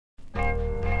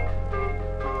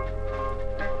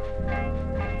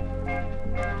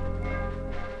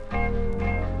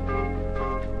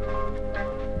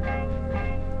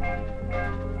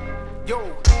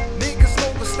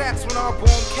I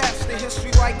bomb cats, the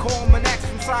history like almanacs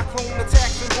from cyclone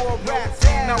attacks and raw raps.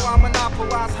 Now I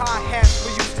monopolize hi-hats,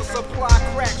 we used to supply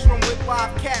cracks from with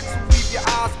live cats who leave your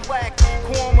eyes black.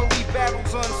 Kwam will leave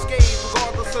battles unscathed,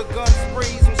 regardless of gun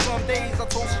sprays. On some days I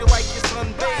toast you like you're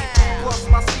sunbathed. Plus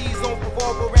my C's don't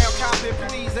revolve around copping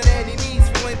pleas and enemies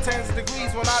feeling 10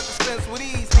 degrees when I dispense with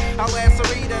ease. I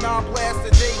lacerate and I blast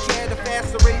the J-can to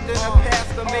faster rate than a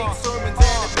pastor make sermons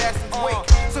and the bastards wake.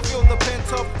 So feel the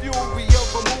pent-up fury of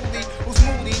a movie who's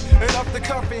moody enough to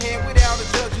cuff in hand without a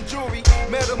judge and jury.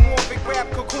 Metamorphic rap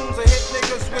cocoons that hit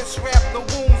niggas with shrapnel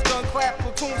wounds. Gun clap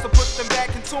platoons to put them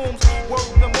back in tombs. Word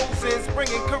to Moses,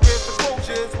 bringing careers to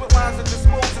closures with lines that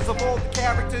disposes of all the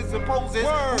characters and poses.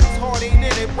 Whose heart ain't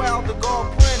in it while the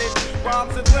God printed.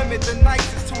 Rhymes that limit the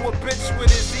nicest to a bitch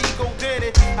with his ego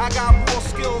dented. I got raw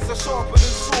skills that sharper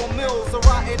than sawmills. The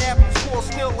rotten apples score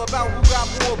still about who got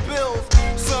more bills.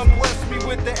 Some bless me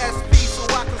with the SP so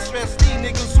I can stress these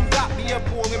niggas who got me at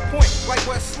boiling point like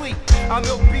Wesley. I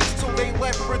milk beats till they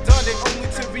left redundant, only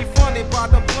to be funded by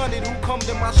the blunted who come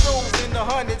to my shows in the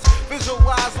hundreds.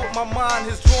 Visualize what my mind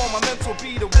has drawn. My mental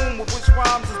be the womb with which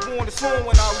rhymes is born. It's on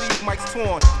when I leave mics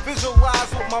torn. Visualize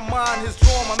what my mind has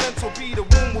drawn. My mental be the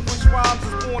womb with which rhymes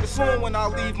is born. It's on when I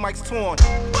leave mics torn.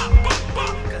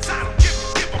 Cause I don't give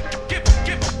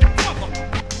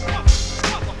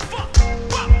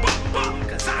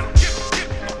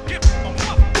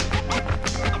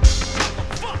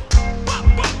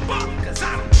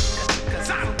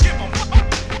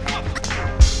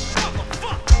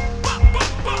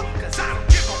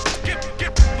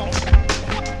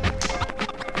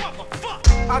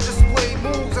I display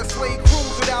moves that slay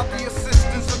crews without the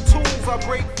assistance of tools. I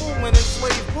break through and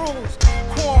enslave rules.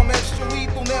 Kwam extra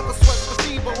lethal, never sweat the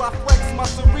feeble. I flex my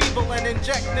cerebral and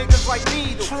inject niggas like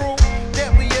needles. True,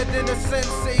 deadlier than a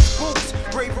sensei's boots.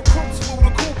 Brave recruits flew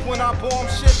the coop when I bomb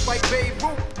shit like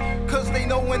Beirut. Cause they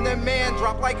know when their man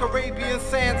drop like Arabian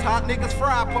sands. Hot niggas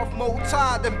fry, puff more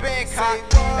tied than Bangkok.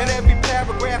 And every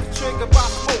paragraph is triggered by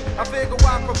smoke. I figure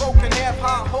I provoke and have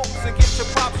high hopes and get your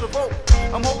pops revoked.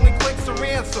 I'm holding clicks to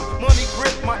ransom, money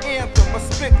grip my anthem. My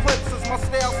spit clips as my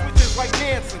style switches like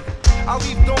Nansen. I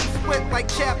leave domes split like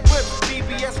chap lips.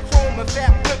 BBS chrome and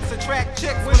fat lips attract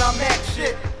chicks when I'm at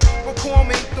shit. But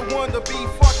Kwam ain't the one to be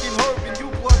fucking hurting.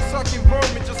 You blood sucking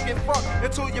vermin just get fucked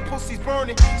until your pussy's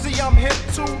burning. See, I'm hip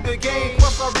to the game,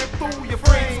 plus I rip through your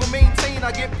frames. So maintain,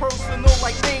 I get personal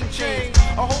like name change.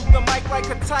 I hold the mic like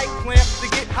a tight clamp to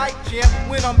get hype jam.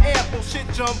 When I'm ample, shit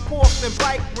jump off than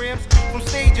bike rims. From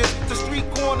stages to street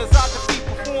corners, I defeat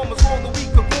performers. All the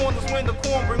weaker corners when the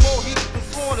corn bring more heat than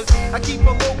saunas. I keep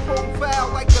a low profile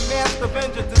like the Master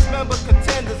Avenger. Dismember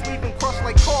contenders, leave them crushed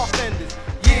like car fenders.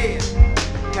 Yeah.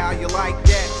 How you like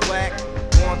that, black?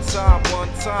 One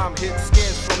time, hit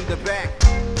skins from the back.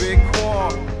 Big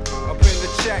Kwam, up in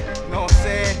the check, know what I'm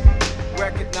saying?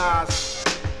 Recognize,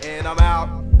 and I'm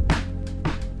out.